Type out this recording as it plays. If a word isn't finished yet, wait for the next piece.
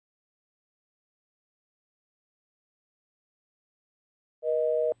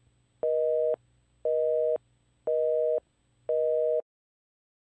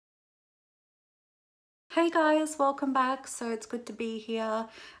Hey guys, welcome back. So it's good to be here.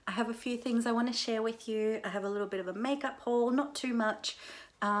 I have a few things I want to share with you. I have a little bit of a makeup haul, not too much,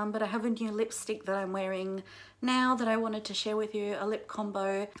 but I have a new lipstick that I'm wearing now that I wanted to share with you, a lip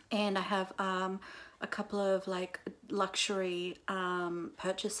combo, and I have a couple of like luxury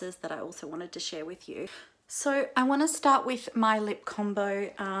purchases that I also wanted to share with you. So I want to start with my lip combo.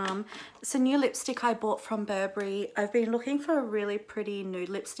 It's a new lipstick I bought from Burberry. I've been looking for a really pretty nude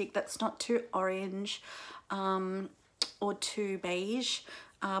lipstick that's not too orange or too beige.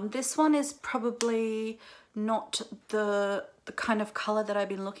 This one is probably not the kind of color that I've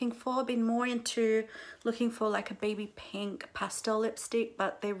been looking for. I've been more into looking for like a baby pink pastel lipstick,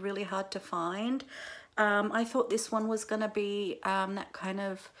 but they're really hard to find. I thought this one was gonna be that kind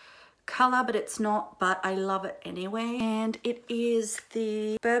of color, but it's not, but I love it anyway. And it is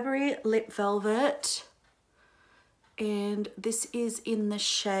the Burberry Lip Velvet, and this is in the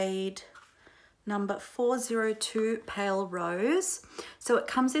shade number 402 Pale Rose. So it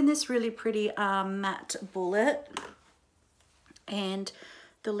comes in this really pretty matte bullet, and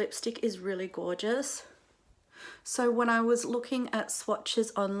the lipstick is really gorgeous. So when I was looking at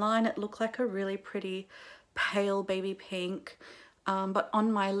swatches online, it looked like a really pretty pale baby pink. But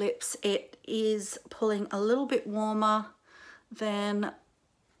on my lips it is pulling a little bit warmer than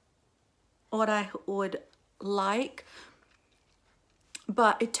what I would like,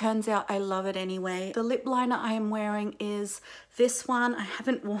 but it turns out I love it anyway. The lip liner I am wearing is this one. I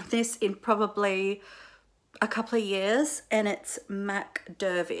haven't worn this in probably a couple of years, and it's MAC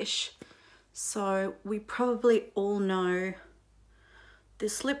Dervish. So we probably all know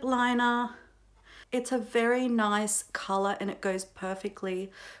this lip liner. It's a very nice color and it goes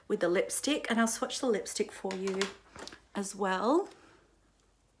perfectly with the lipstick, and I'll swatch the lipstick for you as well.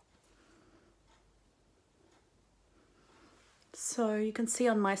 So you can see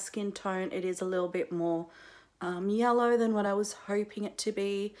on my skin tone it is a little bit more yellow than what I was hoping it to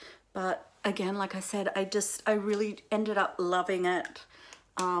be, but again, like I said, I really ended up loving it.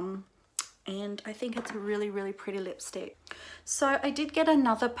 And I think it's a really pretty lipstick. So I did get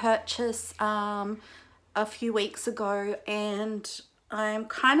another purchase a few weeks ago, and I'm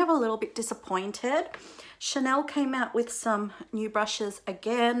kind of a little bit disappointed. Chanel came out with some new brushes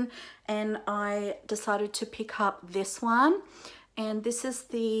again, and I decided to pick up this one, and this is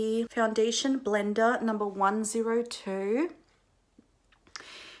the Foundation Blender number 102,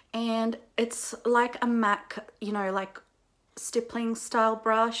 and it's like a MAC, you know, like stippling style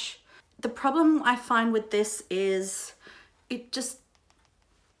brush. The problem I find with this is it just,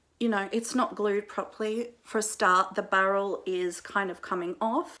 you know, it's not glued properly. For a start, the barrel is kind of coming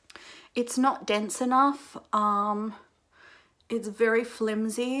off. It's not dense enough. It's very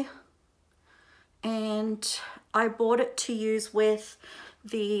flimsy, and I bought it to use with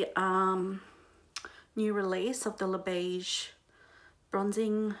the new release of the Le Beige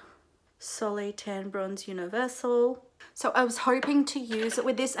Bronzing Soleil Tan Bronze Universal. So I was hoping to use it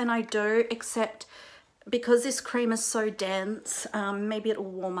with this, and I do, except because this cream is so dense, maybe it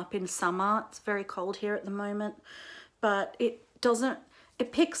will warm up in summer. It's very cold here at the moment, but it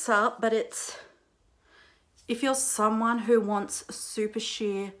picks up, but if you're someone who wants a super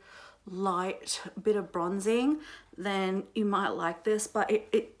sheer light bit of bronzing, then you might like this, but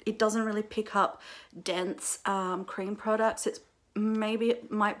it doesn't really pick up dense cream products. Maybe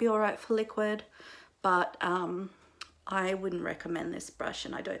it might be all right for liquid, but I wouldn't recommend this brush,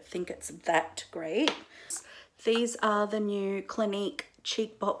 and I don't think it's that great. These are the new Clinique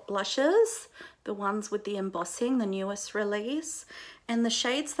Cheek Pop blushes, the ones with the embossing, the newest release. And the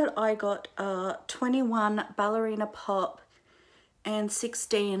shades that I got are 21 Ballerina Pop and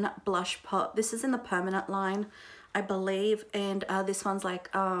 16 Blush Pop. This is in the permanent line, I believe, and this one's like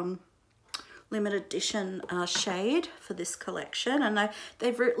limited edition shade for this collection, and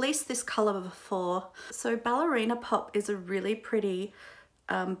they've released this color before. So Ballerina Pop is a really pretty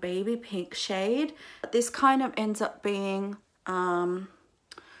baby pink shade. This kind of ends up being I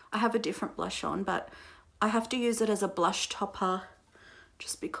have a different blush on, but I have to use it as a blush topper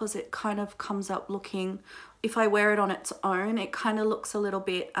just because it kind of comes up looking, if I wear it on its own, it kind of looks a little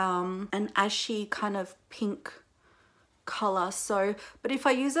bit an ashy kind of pink color. So, but if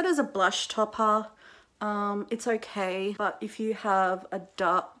I use it as a blush topper, it's okay, but if you have a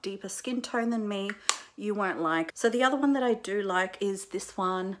deeper skin tone than me, you won't like. So the other one that I do like is this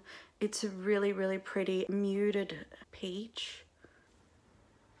one. It's a really pretty muted peach,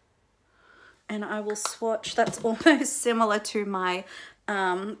 and I will swatch. That's almost similar to my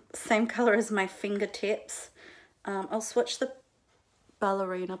same color as my fingertips. I'll swatch the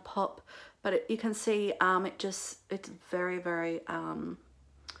Ballerina Pop, but you can see it's very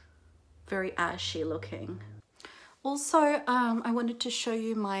very ashy looking. Also, I wanted to show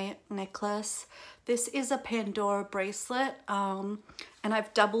you my necklace. This is a Pandora bracelet, and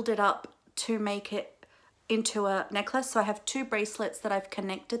I've doubled it up to make it into a necklace. So I have two bracelets that I've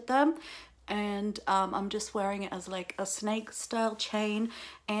connected them, and I'm just wearing it as like a snake style chain,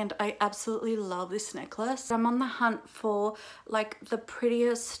 and I absolutely love this necklace. I'm on the hunt for like the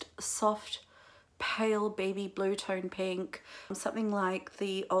prettiest soft pale baby blue tone pink, something like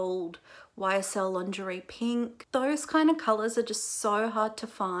the old YSL lingerie pink. Those kind of colors are just so hard to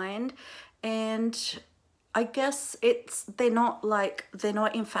find, and I guess they're not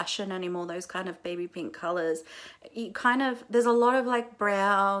in fashion anymore, those kind of baby pink colors. There's a lot of like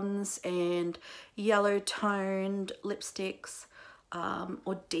browns and yellow toned lipsticks,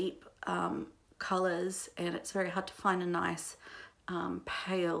 or deep colors, and it's very hard to find a nice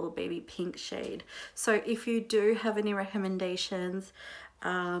pale baby pink shade. So if you do have any recommendations,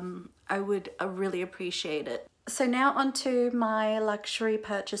 I would really appreciate it. So now onto my luxury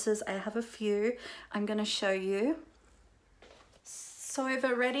purchases. I have a few I'm going to show you. So I've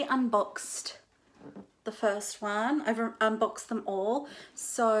already unboxed the first one. I've unboxed them all,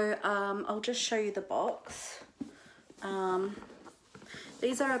 so I'll just show you the box.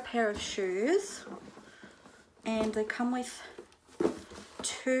 These are a pair of shoes, and they come with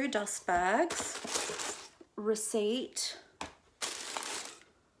 2 dust bags, receipt,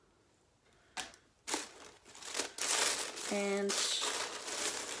 and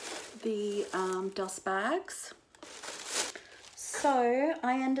the dust bags. So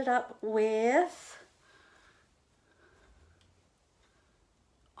I ended up with,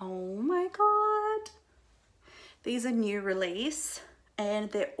 oh my god, these are new release,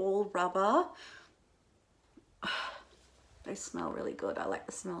 and they're all rubber. They smell really good. I like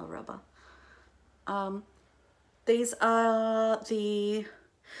the smell of rubber. These are the,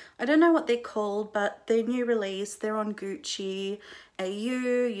 I don't know what they're called, but they're new release. They're on Gucci,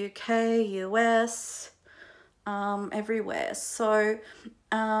 AU, UK, US, everywhere. So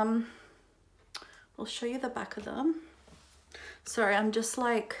I'll show you the back of them. Sorry, I'm just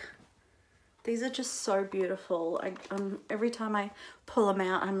like, these are just so beautiful. Every time I pull them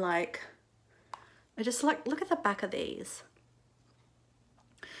out, I'm like, I just like, look at the back of these.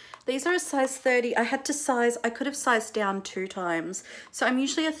 These are a size 30. I could have sized down 2 times. So I'm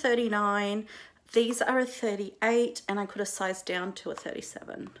usually a 39. These are a 38, and I could have sized down to a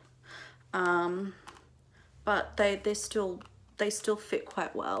 37. But they still fit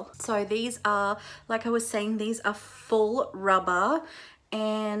quite well. So these are, like I was saying, these are full rubber,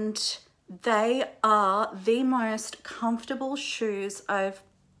 and they are the most comfortable shoes I've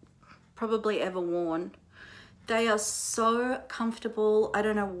probably ever worn. They are so comfortable. I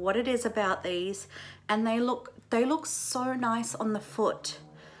don't know what it is about these, and they look so nice on the foot.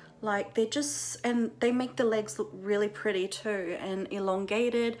 Like and they make the legs look really pretty too, and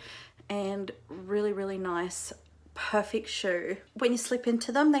elongated, and really, really nice, perfect shoe. When you slip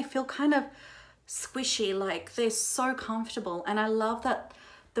into them, they feel kind of squishy, like they're so comfortable. And I love that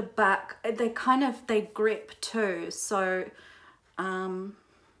the back, they grip too. So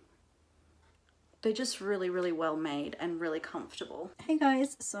they're just really, really well made and really comfortable. Hey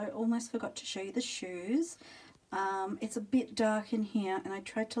guys, so I almost forgot to show you the shoes. It's a bit dark in here, and I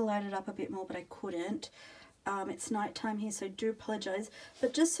tried to light it up a bit more, but I couldn't. It's nighttime here, so I do apologize.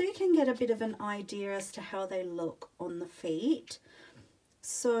 But just so you can get a bit of an idea as to how they look on the feet.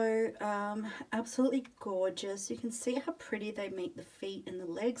 So absolutely gorgeous. You can see how pretty they make the feet and the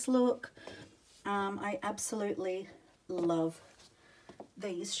legs look. I absolutely love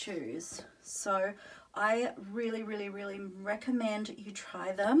these shoes. So I really, really, really recommend you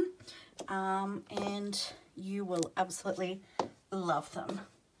try them, and you will absolutely love them.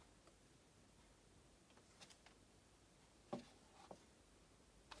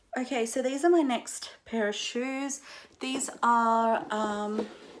 Okay, so these are my next pair of shoes. These are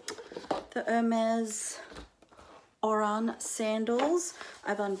the Hermes Oran sandals.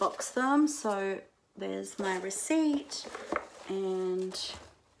 I've unboxed them, so there's my receipt, and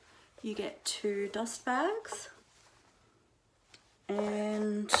you get 2 dust bags,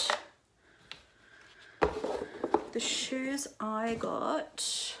 and the shoes I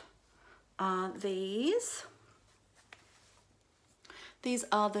got are these. These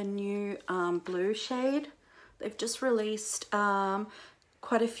are the new Bleu shade. They've just released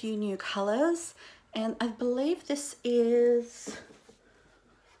quite a few new colors, and I believe this is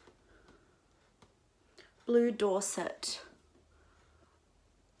Blue Dorset.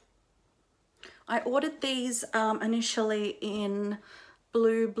 I ordered these initially in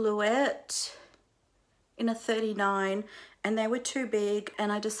Blue Bluette in a 39, and they were too big,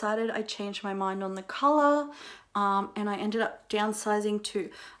 and I decided I'd change my mind on the color, and I ended up downsizing to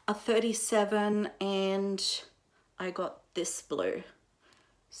a 37, and I got this blue.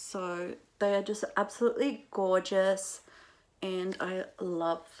 So they are just absolutely gorgeous and I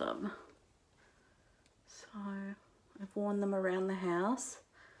love them. So I've worn them around the house,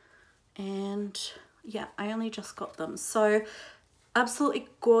 and yeah, I only just got them. So absolutely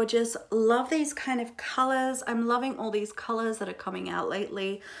gorgeous. Love these kind of colors. I'm loving all these colors that are coming out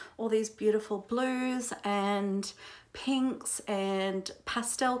lately. All these beautiful blues and pinks and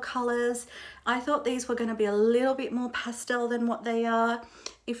pastel colors. I thought these were going to be a little bit more pastel than what they are.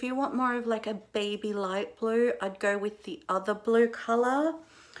 If you want more of like a baby light blue, I'd go with the other blue color,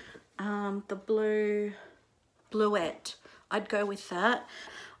 the blue Bluette. I'd go with that.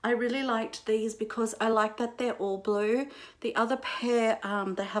 I really liked these because I like that they're all blue. The other pair,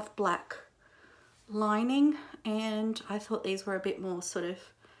 they have black lining, and I thought these were a bit more sort of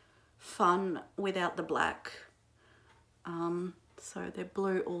fun without the black. So they're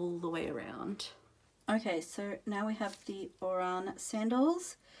blue all the way around. Okay, so now we have the Oran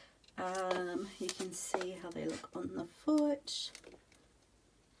sandals. You can see how they look on the foot.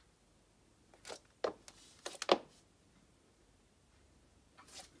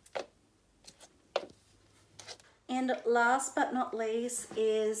 And last but not least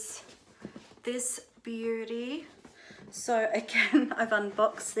is this beauty. So again, I've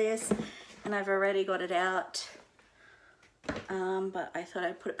unboxed this and I've already got it out. But I thought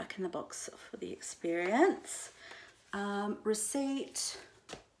I'd put it back in the box for the experience. Receipt,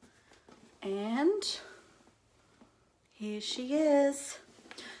 and here she is.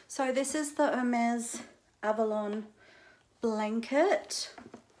 So this is the Hermes Avalon blanket.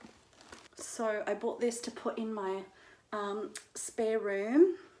 So I bought this to put in my spare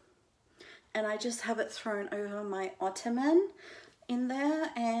room, and I just have it thrown over my ottoman in there,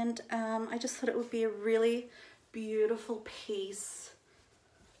 and I just thought it would be a really beautiful piece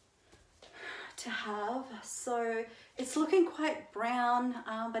to have. So it's looking quite brown,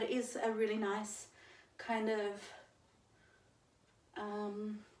 but it is a really nice kind of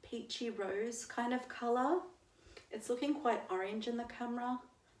peachy rose kind of color. It's looking quite orange in the camera,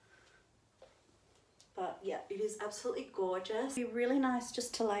 but yeah, it is absolutely gorgeous. It'd be really nice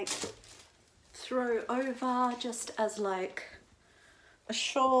just to like throw over just as like a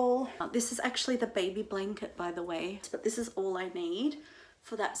shawl. This is actually the baby blanket, by the way, but this is all I need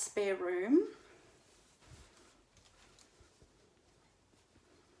for that spare room.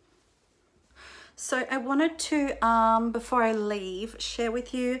 So I wanted to, before I leave, share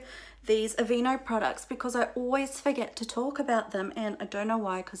with you these Aveeno products because I always forget to talk about them, and I don't know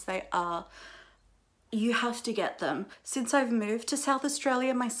why, because they are, you have to get them. Since I've moved to South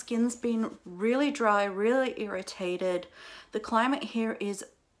Australia, my skin's been really dry, really irritated. The climate here is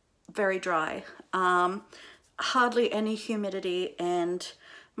very dry, hardly any humidity, and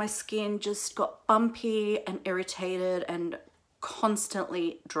my skin just got bumpy and irritated and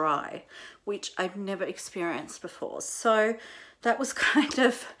constantly dry, which I've never experienced before. So that was kind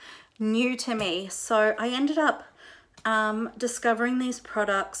of new to me. So I ended up discovering these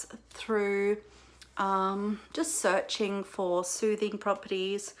products through just searching for soothing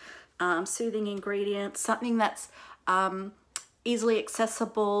properties, soothing ingredients, something that's easily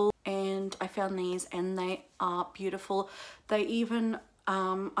accessible, and I found these and they are beautiful. They even,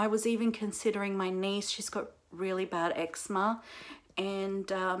 I was even considering my niece, she's got really bad eczema,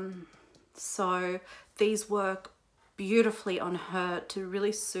 and so these work beautifully on her to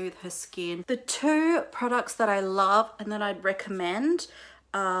really soothe her skin. The two products that I love and that I'd recommend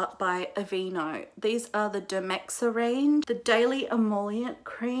are by Aveeno. These are the Dermexa range. The Daily Emollient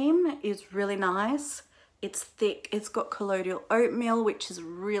Cream is really nice. It's thick, it's got colloidal oatmeal, which is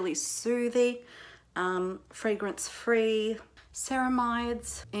really soothing, fragrance free,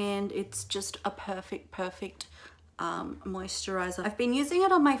 ceramides, and it's just a perfect moisturizer. I've been using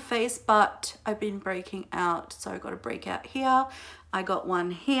it on my face, but I've been breaking out, so I got a breakout here. I got one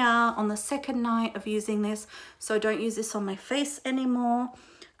here on the second night of using this, so I don't use this on my face anymore.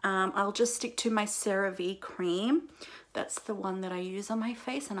 I'll just stick to my CeraVe cream. That's the one that I use on my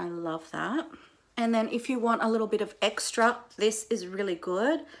face, and I love that. And then if you want a little bit of extra, this is really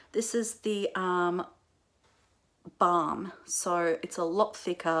good. This is the balm, so it's a lot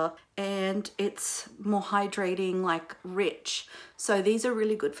thicker and it's more hydrating, like rich. So these are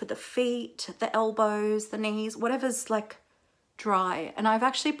really good for the feet, the elbows, the knees, whatever's like dry. And I've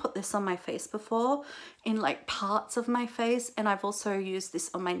actually put this on my face before, in like parts of my face, and I've also used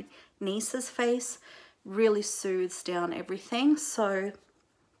this on my niece's face. Really soothes down everything. So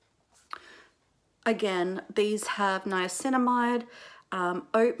Again, these have niacinamide,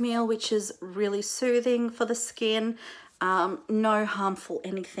 oatmeal, which is really soothing for the skin. No harmful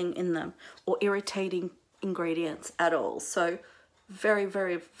anything in them or irritating ingredients at all. So very,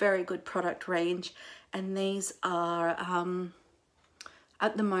 very, very good product range. And these are,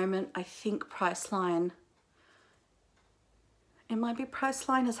 at the moment, I think Priceline, it might be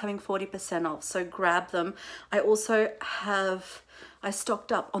Priceline is having 40% off, so grab them. I also have, I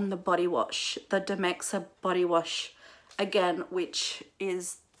stocked up on the body wash, the Demexa body wash, again, which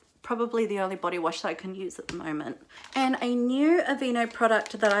is probably the only body wash that I can use at the moment. And a new Aveeno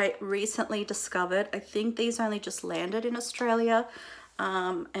product that I recently discovered, I think these only just landed in Australia,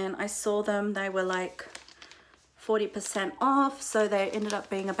 and I saw them, they were like 40% off, so they ended up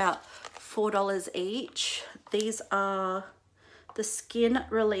being about $4 each. These are the Skin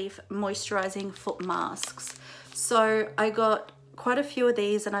Relief Moisturizing Foot Masks. So I got quite a few of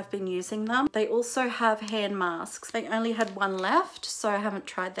these and I've been using them. They also have hand masks. They only had one left, so I haven't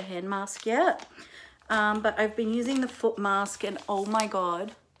tried the hand mask yet. But I've been using the foot mask and oh my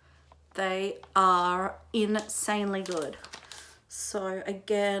God, they are insanely good. So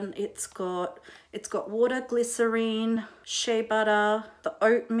again, it's got water, glycerine, shea butter, the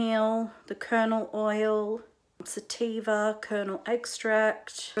oatmeal, the kernel oil, sativa, kernel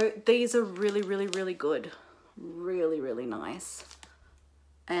extract. So these are really, really, really good. Really, really nice.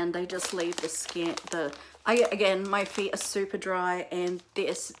 And they just leave the skin, again, my feet are super dry and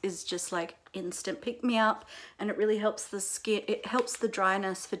this is just like instant pick me up, and it really helps the skin, it helps the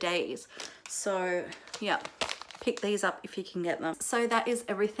dryness for days. So yeah, pick these up if you can get them. So that is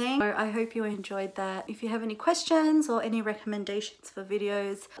everything. So I hope you enjoyed that. If you have any questions or any recommendations for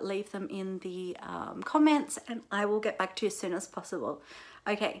videos, leave them in the comments and I will get back to you as soon as possible.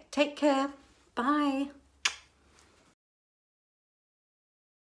 Okay, take care. Bye.